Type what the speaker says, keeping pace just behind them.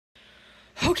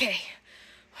Okay,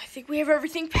 I think we have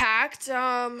everything packed.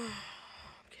 Okay,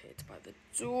 it's by the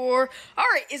door. All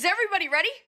right, is everybody ready?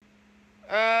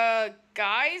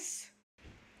 Guys?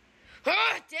 Dang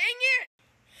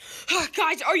it!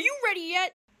 Guys, are you ready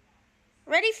yet?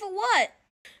 Ready for what?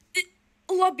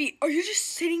 Lubby, are you just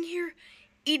sitting here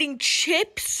eating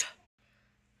chips?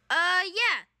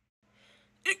 Yeah.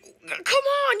 Come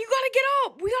on, you gotta get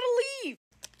up. We gotta leave.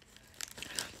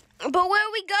 But where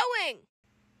are we going?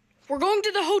 We're going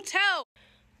to the hotel.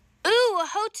 Ooh, a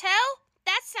hotel?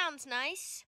 That sounds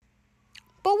nice.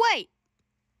 But wait.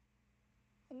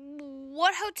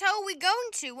 What hotel are we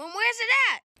going to, and where's it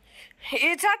at?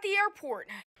 It's at the airport.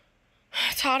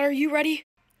 Todd, are you ready?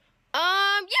 Yeah,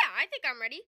 I think I'm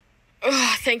ready.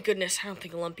 Thank goodness. I don't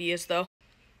think Lumpy is, though.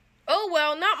 Oh,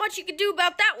 well, not much you can do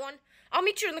about that one. I'll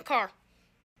meet you in the car.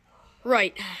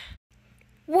 Right.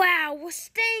 Wow, we're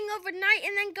staying overnight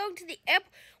and then going to the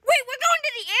airport. Wait, we're going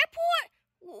to the airport?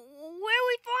 Where are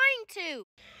we flying to?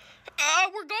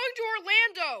 We're going to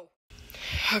Orlando.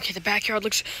 Okay, the backyard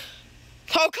looks...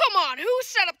 Oh, come on. Who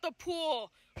set up the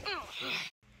pool?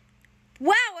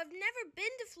 Wow, I've never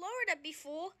been to Florida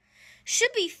before.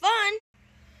 Should be fun.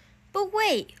 But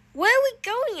wait, where are we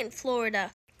going in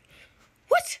Florida?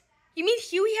 What? You mean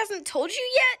Huey hasn't told you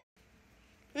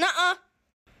yet? Nuh-uh.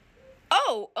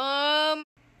 Oh,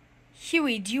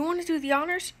 Huey, do you want to do the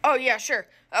honors? Oh, yeah, sure.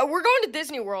 We're going to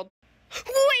Disney World. Wait,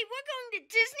 we're going to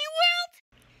Disney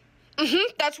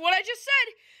World? That's what I just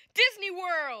said. Disney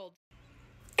World.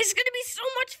 It's going to be so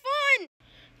much fun.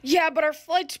 Yeah, but our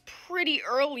flight's pretty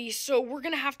early, so we're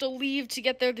going to have to leave to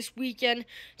get there this weekend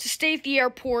to stay at the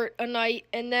airport a night,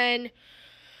 and then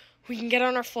we can get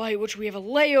on our flight, which we have a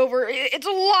layover. It's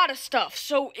a lot of stuff,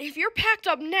 so if you're packed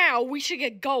up now, we should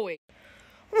get going.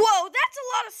 Whoa, that's a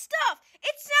lot of stuff.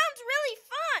 It sounds really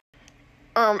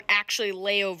fun. Actually,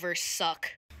 layovers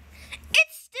suck.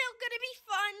 It's still going to be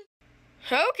fun.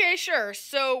 Okay, sure.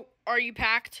 So, are you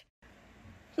packed?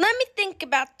 Let me think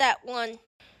about that one.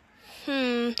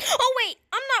 Oh, wait,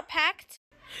 I'm not packed.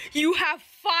 You have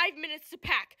 5 minutes to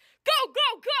pack. Go,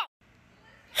 go,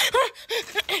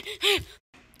 go!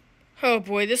 Oh,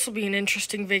 boy, this will be an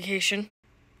interesting vacation.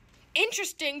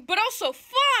 Interesting, but also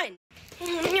fun!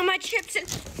 My chips and...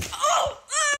 Oh!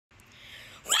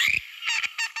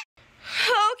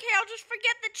 Okay, I'll just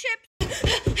forget the chips.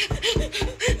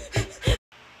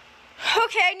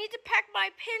 Okay, I need to pack my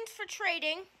pins for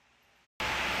trading.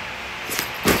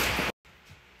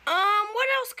 What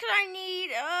else could I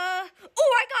need? Oh,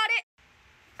 I got it!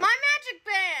 My magic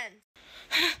band!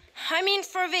 I mean,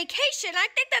 for vacation, I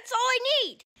think that's all I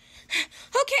need.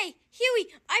 Okay, Huey,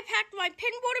 I packed my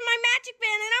pinboard and my magic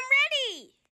band, and I'm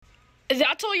ready!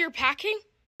 That's all you're packing?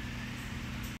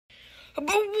 But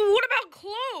what about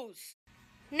clothes?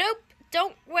 Nope,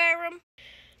 don't wear them.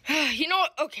 You know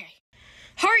what? Okay.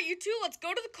 All right, you two, let's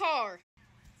go to the car.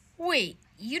 Wait,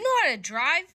 you know how to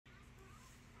drive?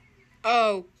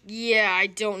 Oh, yeah, I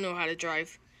don't know how to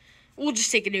drive. We'll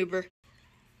just take an Uber.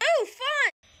 Oh,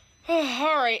 fun!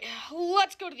 All right,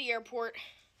 let's go to the airport.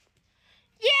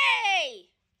 Yay!